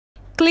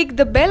Click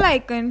the bell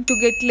icon to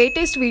get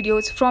latest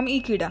videos from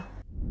Ekeeda.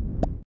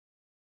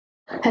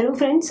 Hello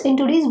friends, in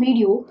today's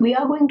video we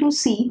are going to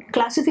see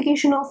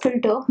classification of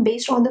filter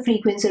based on the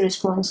frequency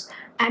response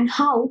and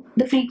how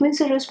the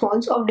frequency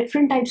response of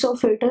different types of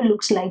filter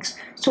looks like.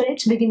 So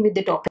let's begin with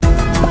the topic.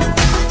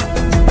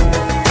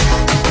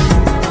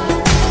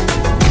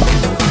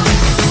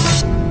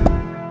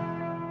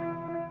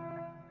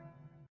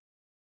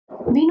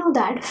 We know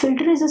that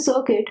filter is a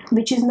circuit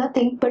which is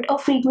nothing but a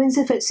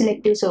frequency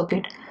selective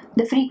circuit.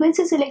 The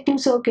frequency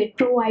selective circuit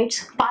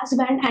provides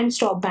passband and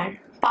stopband.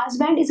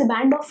 Passband is a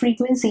band of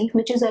frequency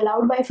which is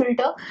allowed by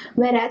filter,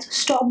 whereas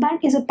stopband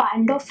is a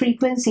band of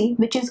frequency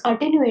which is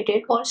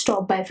attenuated or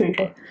stopped by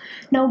filter.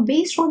 Now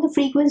based on the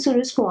frequency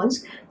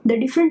response, the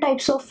different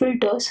types of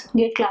filters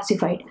get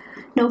classified.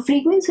 Now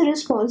frequency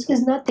response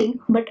is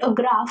nothing but a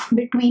graph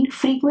between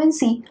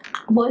frequency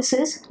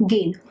versus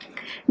gain.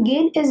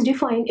 Gain is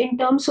defined in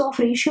terms of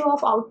ratio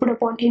of output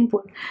upon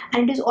input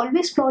and it is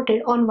always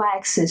plotted on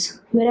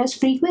y-axis, whereas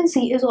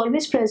frequency is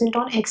always present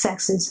on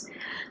x-axis.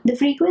 The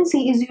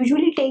frequency is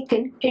usually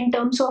taken in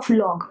terms of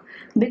log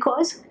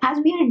because as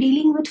we are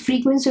dealing with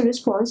frequency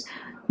response,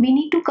 we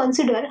need to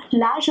consider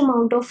large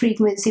amount of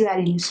frequency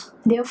values.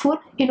 Therefore,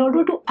 in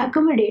order to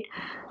accommodate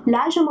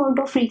large amount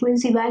of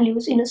frequency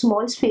values in a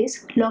small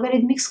space,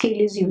 logarithmic scale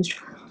is used,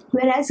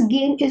 whereas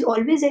gain is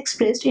always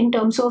expressed in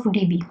terms of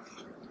dB.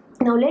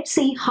 Now let's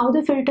see how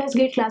the filters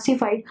get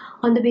classified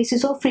on the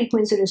basis of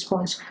frequency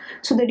response.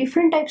 So the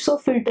different types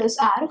of filters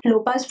are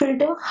low pass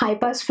filter, high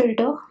pass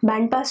filter,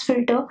 band pass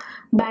filter,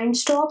 band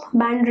stop,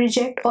 band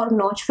reject or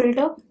notch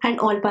filter, and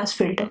all pass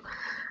filter.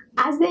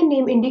 As their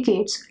name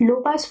indicates,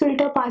 low pass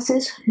filter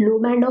passes low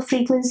band of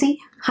frequency,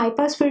 high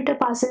pass filter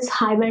passes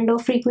high band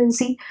of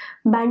frequency,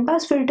 band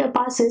pass filter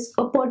passes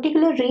a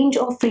particular range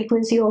of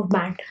frequency of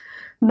band.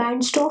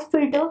 Band stop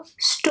filter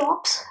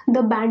stops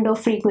the band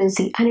of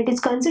frequency and it is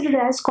considered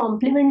as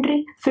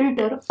complementary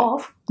filter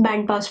of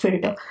band pass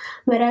filter,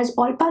 whereas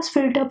all pass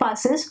filter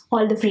passes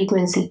all the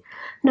frequency.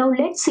 Now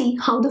let's see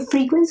how the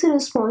frequency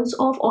response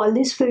of all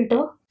these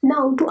filter.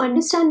 Now to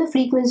understand the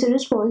frequency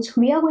response,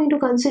 we are going to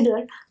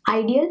consider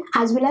ideal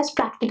as well as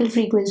practical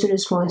frequency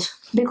response,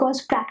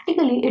 because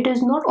practically it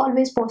is not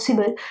always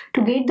possible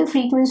to get the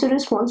frequency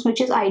response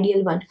which is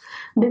ideal one,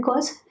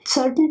 because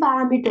certain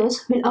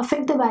parameters will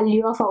affect the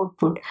value of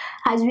output.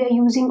 As we are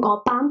using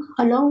op-amp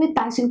along with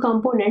passive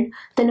component,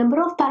 the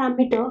number of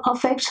parameter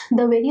affects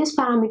the various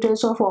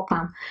parameters of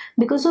op-amp.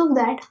 Because of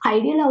that,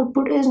 ideal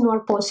output is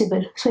not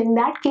possible. So in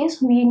that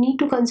case, we need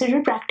to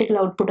consider practical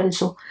output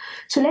also.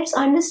 So let's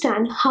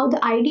understand how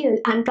the ideal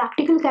and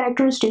practical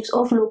characteristics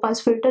of low pass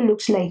filter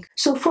looks like.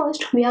 So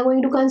first we are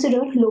going to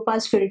consider low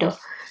pass filter.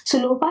 So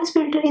low pass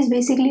filter is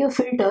basically a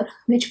filter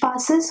which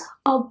passes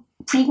up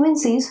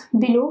frequencies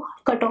below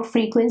cutoff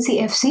frequency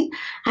Fc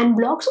and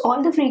blocks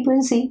all the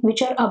frequency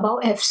which are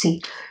above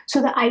Fc.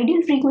 So the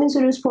ideal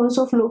frequency response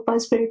of low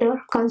pass filter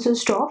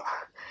consists of,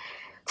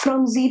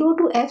 from 0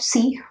 to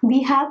Fc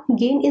we have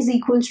gain is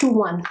equals to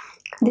 1.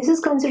 This is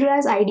considered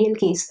as ideal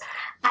case.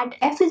 At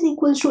F is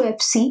equals to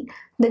Fc,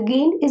 the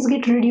gain is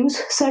get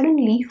reduced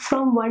suddenly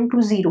from 1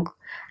 to 0,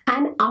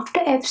 and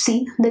after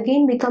Fc the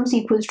gain becomes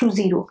equals to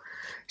 0.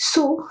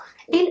 So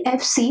till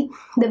Fc,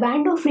 the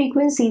band of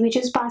frequency which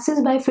is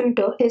passes by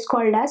filter is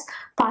called as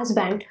pass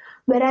band,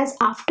 whereas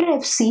after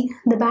Fc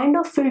the band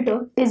of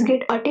filter is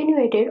get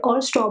attenuated or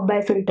stopped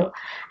by filter,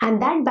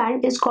 and that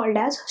band is called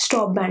as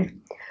stop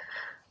band.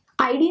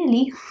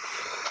 Ideally,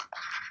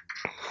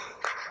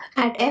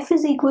 at F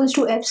is equals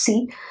to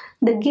Fc,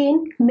 the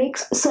gain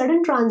makes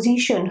sudden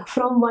transition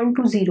from 1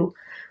 to 0,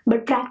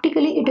 but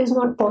practically it is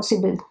not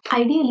possible.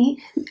 Ideally,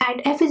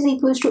 at F is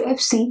equals to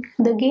Fc,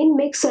 the gain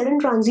makes sudden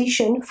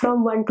transition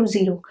from 1 to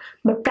 0,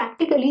 but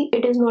practically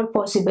it is not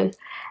possible.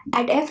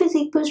 At F is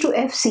equals to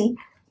Fc,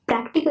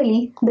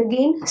 practically the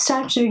gain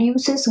starts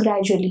reduces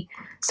gradually.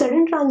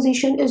 Sudden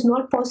transition is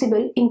not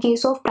possible in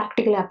case of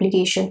practical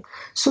application.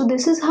 So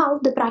this is how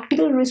the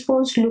practical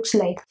response looks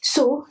like.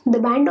 So the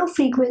band of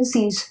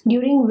frequencies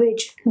during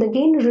which the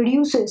gain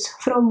reduces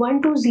from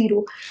 1 to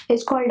 0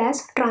 is called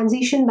as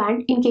transition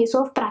band in case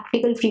of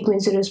practical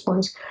frequency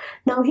response.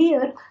 Now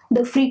here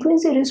the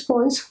frequency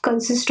response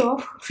consists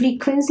of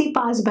frequency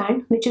pass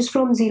band which is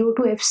from 0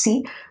 to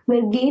Fc,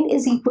 where gain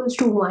is equals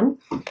to 1.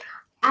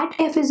 At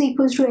F is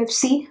equals to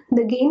Fc,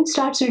 the gain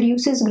starts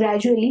reduces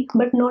gradually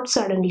but not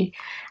suddenly,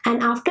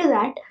 and after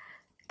that,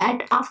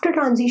 after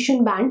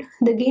transition band,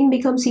 the gain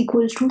becomes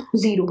equals to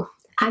 0,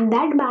 and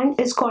that band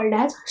is called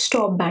as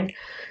stop band.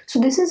 So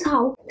this is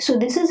how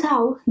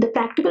the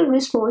practical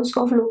response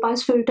of low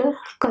pass filter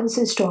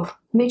consists of,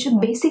 which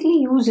basically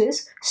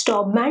uses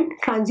stop band,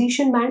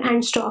 transition band,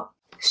 and stop.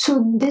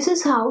 So this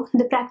is how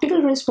the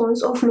practical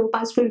response of low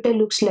pass filter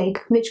looks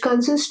like, which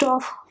consists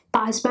of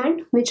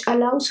passband, which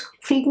allows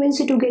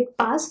frequency to get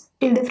passed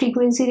till the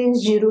frequency range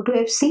 0 to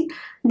Fc,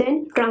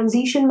 then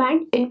transition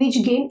band, in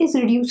which gain is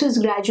reduces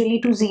gradually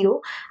to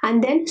 0,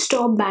 and then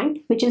stop band,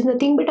 which is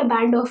nothing but a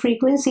band of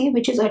frequency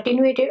which is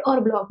attenuated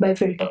or blocked by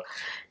filter.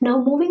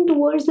 Now moving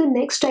towards the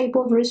next type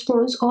of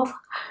response of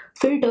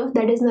filter,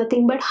 that is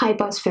nothing but high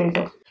pass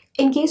filter.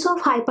 In case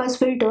of high pass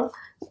filter,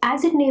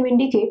 as its name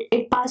indicate,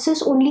 it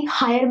passes only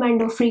higher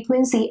band of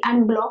frequency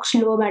and blocks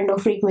lower band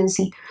of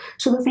frequency.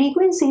 So the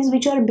frequencies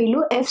which are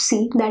below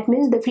Fc, that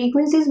means the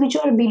frequencies which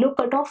are below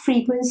cutoff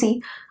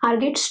frequency, are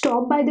get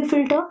stopped by the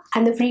filter,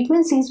 and the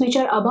frequencies which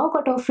are above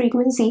cutoff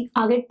frequency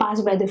are get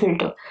passed by the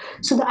filter.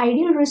 So the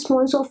ideal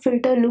response of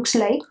filter looks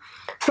like,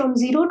 from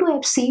 0 to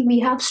Fc we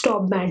have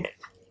stop band.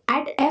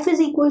 At f is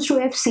equals to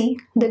Fc,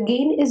 the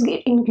gain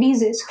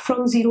increases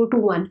from 0 to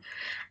 1,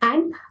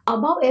 and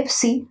above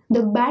Fc,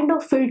 the band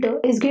of filter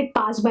is get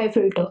passed by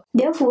filter.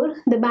 Therefore,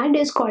 the band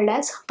is called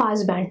as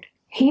pass band.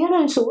 Here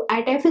also,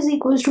 at f is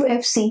equals to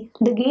Fc,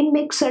 the gain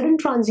makes sudden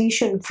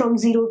transition from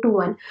 0 to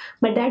 1,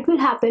 but that will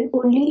happen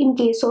only in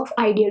case of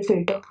ideal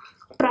filter.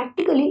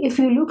 Practically, if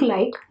you look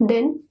like,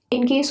 then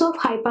in case of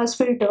high pass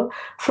filter,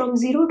 from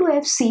 0 to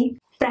Fc,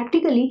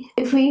 practically,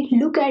 if we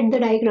look at the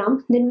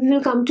diagram, then we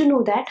will come to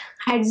know that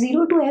at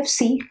 0 to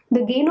Fc,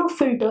 the gain of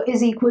filter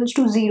is equals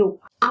to 0.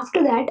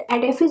 After that,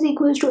 at f is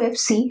equals to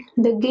Fc,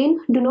 the gain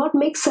do not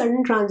make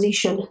sudden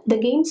transition. The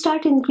gain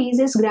start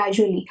increases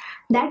gradually.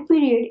 That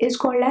period is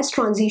called as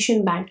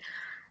transition band.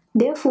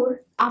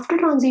 Therefore, after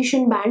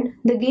transition band,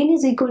 the gain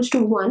is equals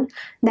to 1.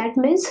 That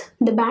means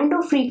the band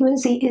of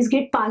frequency is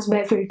get passed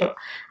by filter,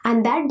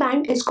 and that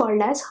band is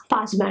called as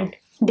pass band.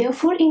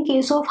 Therefore, in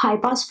case of high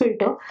pass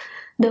filter,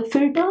 the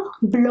filter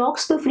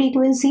blocks the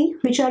frequency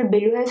which are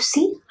below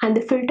Fc, and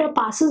the filter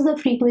passes the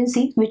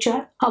frequency which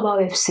are above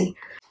Fc.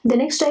 The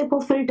next type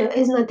of filter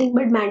is nothing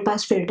but band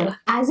pass filter.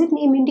 As its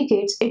name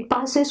indicates, it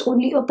passes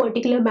only a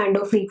particular band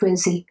of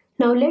frequency.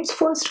 Now let's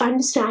first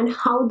understand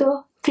how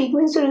the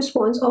frequency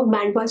response of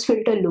band pass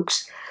filter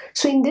looks.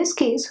 So in this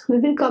case, we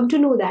will come to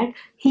know that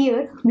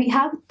here we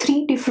have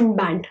 3 different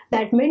band,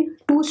 that means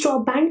 2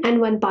 stop band and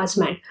 1 pass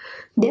band.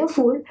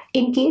 Therefore,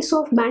 in case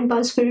of band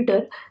pass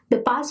filter, the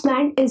pass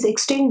band is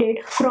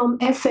extended from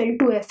FL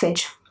to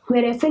FH,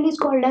 where FL is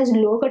called as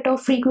low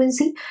cutoff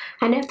frequency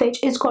and FH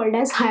is called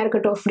as higher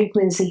cutoff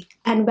frequency,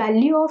 and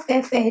value of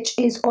FH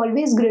is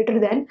always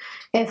greater than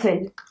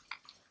FL.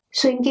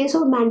 So in case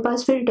of band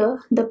pass filter,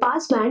 the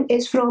pass band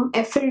is from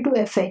FL to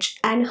FH,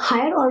 and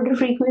higher order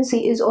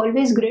frequency is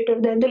always greater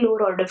than the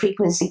lower order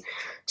frequency.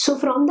 So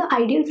from the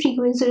ideal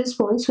frequency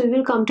response, we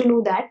will come to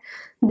know that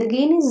the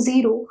gain is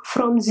 0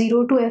 from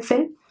 0 to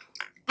FL.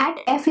 At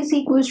f is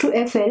equals to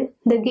FL,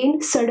 the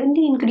gain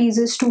suddenly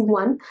increases to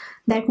 1.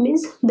 That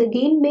means the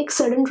gain makes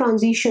sudden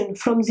transition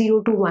from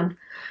 0 to 1.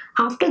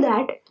 After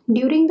that,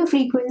 during the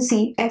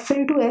frequency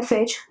FL to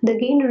FH, the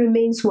gain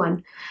remains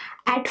 1.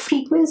 At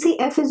frequency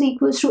f is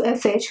equals to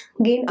fh,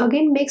 gain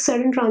again makes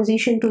sudden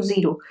transition to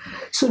 0.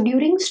 So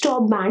during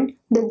stop band,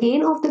 the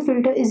gain of the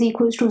filter is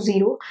equals to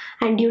 0,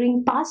 and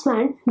during pass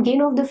band,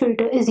 gain of the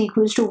filter is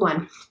equals to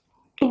 1.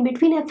 In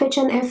between fh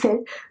and fl,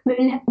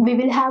 we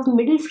will have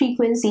middle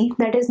frequency,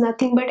 that is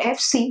nothing but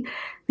fc,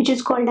 which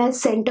is called as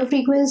center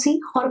frequency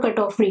or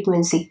cutoff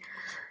frequency.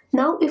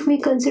 Now if we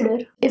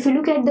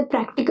look at the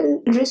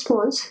practical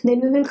response,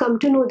 then we will come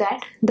to know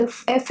that the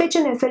FH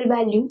and FL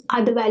value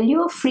are the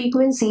value of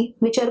frequency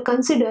which are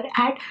considered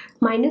at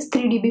minus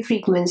 3 dB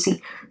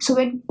frequency. So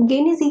when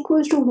gain is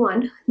equals to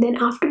 1, then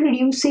after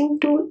reducing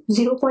to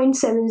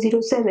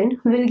 0.707,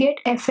 we will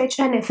get FH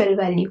and FL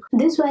value.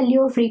 This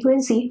value of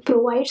frequency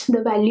provides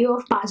the value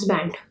of pass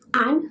band.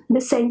 And the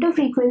center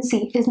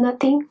frequency is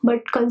nothing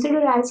but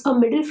considered as a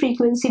middle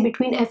frequency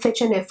between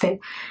FH and FL,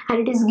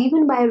 and it is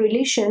given by a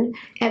relation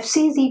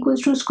FC is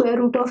equals to square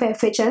root of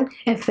FH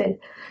and FL.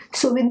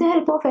 So with the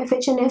help of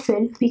FH and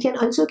FL, we can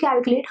also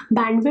calculate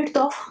bandwidth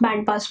of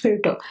bandpass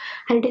filter,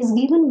 and it is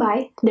given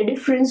by the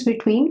difference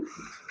between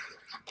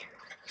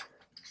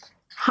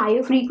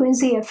higher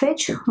frequency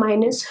FH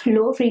minus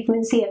low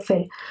frequency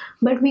FL.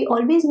 But we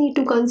always need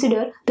to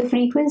consider the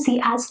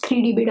frequency as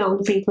 3 dB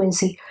down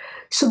frequency.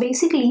 So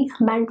basically,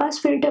 bandpass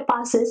filter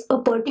passes a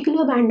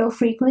particular band of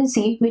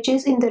frequency which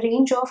is in the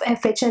range of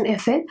FH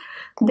and FL,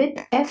 with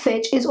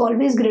FH is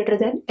always greater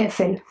than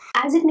FL.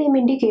 As its name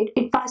indicates,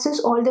 it passes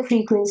all the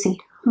frequency,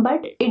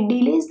 but it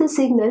delays the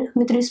signal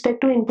with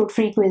respect to input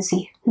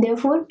frequency.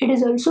 Therefore, it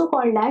is also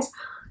called as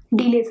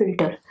delay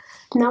filter.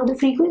 Now the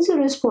frequency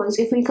response,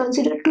 if we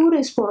consider two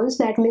response,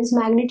 that means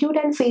magnitude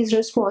and phase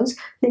response,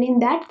 then in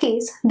that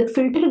case the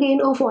filter gain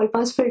of all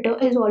pass filter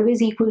is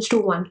always equals to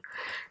 1.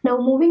 Now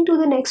moving to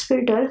the next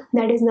filter,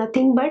 that is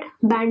nothing but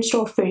band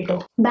stop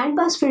filter. Band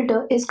pass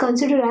filter is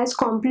considered as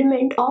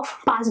complement of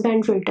pass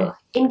band filter.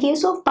 In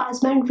case of pass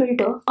band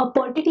filter, a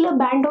particular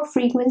band of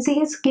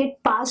frequencies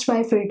get passed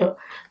by filter,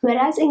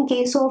 whereas in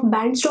case of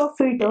band stop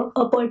filter,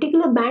 a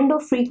particular band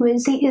of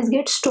frequency is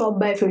get stopped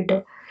by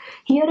filter.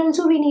 Here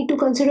also we need to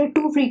consider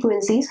two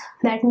frequencies,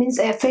 that means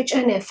FH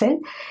and FL.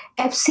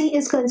 FC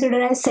is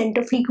considered as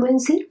center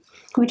frequency,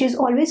 which is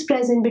always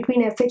present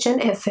between FH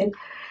and FL.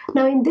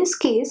 Now in this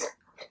case,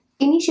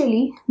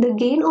 initially the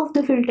gain of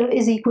the filter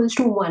is equals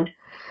to 1.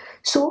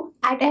 So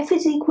at f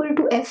is equal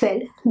to fl,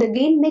 the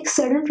gain makes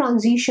sudden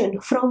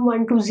transition from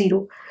 1 to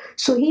 0.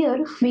 So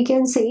here we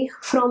can say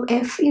from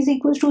f is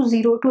equals to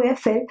 0 to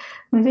fl,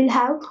 we will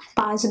have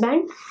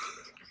passband.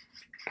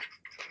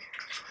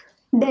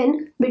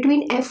 Then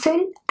between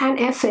fl and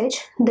fh,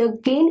 the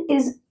gain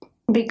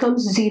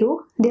becomes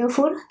 0.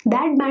 Therefore,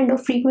 that band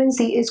of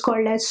frequency is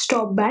called as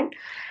stop band.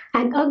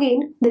 And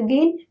again, the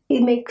gain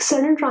makes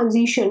sudden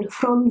transition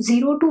from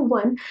 0 to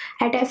 1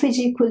 at f is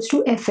equals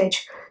to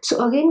fh.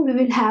 So again, we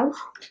will have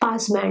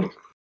passband.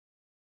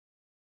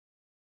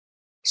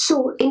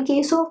 So in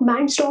case of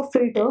band stop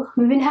filter,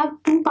 we will have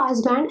two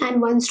passband and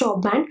one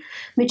stop band,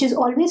 which is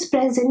always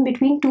present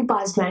between two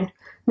passband.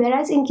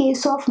 Whereas in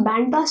case of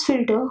band pass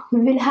filter,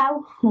 we will have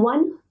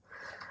one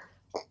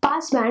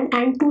passband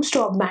and two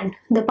stop band.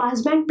 The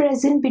passband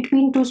present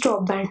between two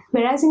stop band.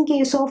 Whereas in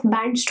case of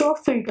band stop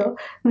filter,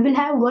 we will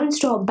have one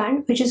stop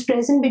band which is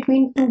present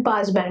between two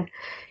passband.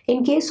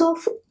 In case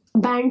of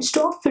band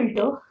stop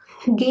filter,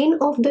 gain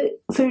of the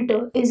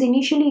filter is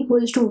initially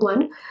equals to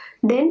 1.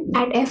 Then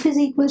at f is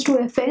equals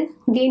to fl,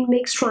 gain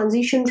makes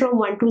transition from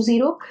 1 to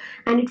 0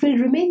 and it will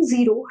remain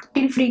 0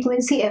 till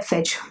frequency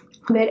fh,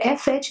 where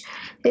fh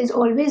is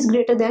always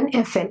greater than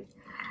fl.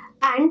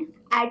 And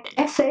at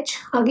fh,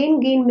 again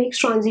gain makes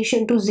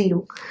transition to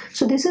 0.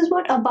 So this is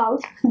what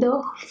about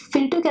the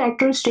filter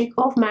characteristic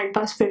of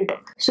bandpass filter.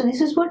 So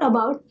this is what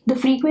about the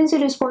frequency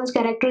response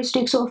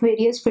characteristics of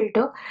various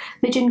filter,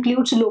 which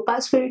includes low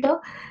pass filter,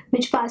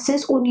 which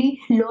passes only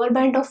lower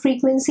band of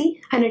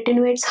frequency and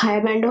attenuates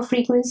higher band of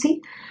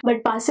frequency,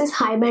 but passes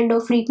high band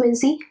of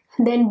frequency.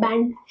 Then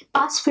band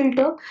pass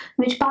filter,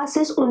 which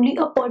passes only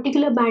a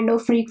particular band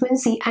of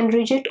frequency and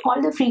reject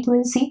all the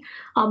frequency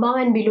above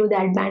and below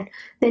that band.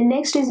 Then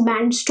next is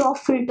band stop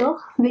filter,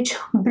 which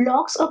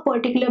blocks a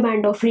particular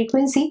band of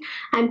frequency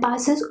and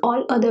passes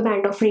all other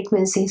band of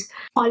frequencies.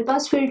 All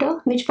pass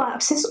filter, which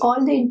passes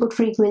all the input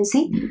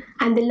frequency.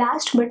 And the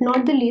last but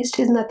not the least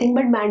is nothing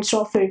but band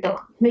stop filter,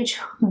 which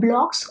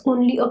blocks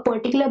only a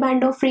particular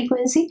band of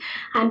frequency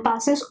and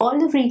passes all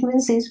the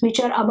frequencies which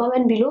are above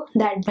and below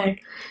that band.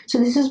 So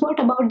this is what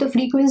about the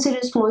frequency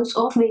response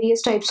of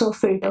various types of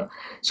filter.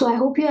 So I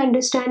hope you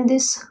understand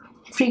this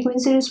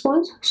frequency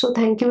response. So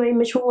thank you very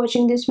much for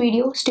watching this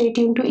video. Stay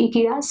tuned to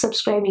Ekeeda.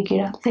 Subscribe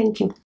Ekeeda.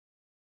 Thank you.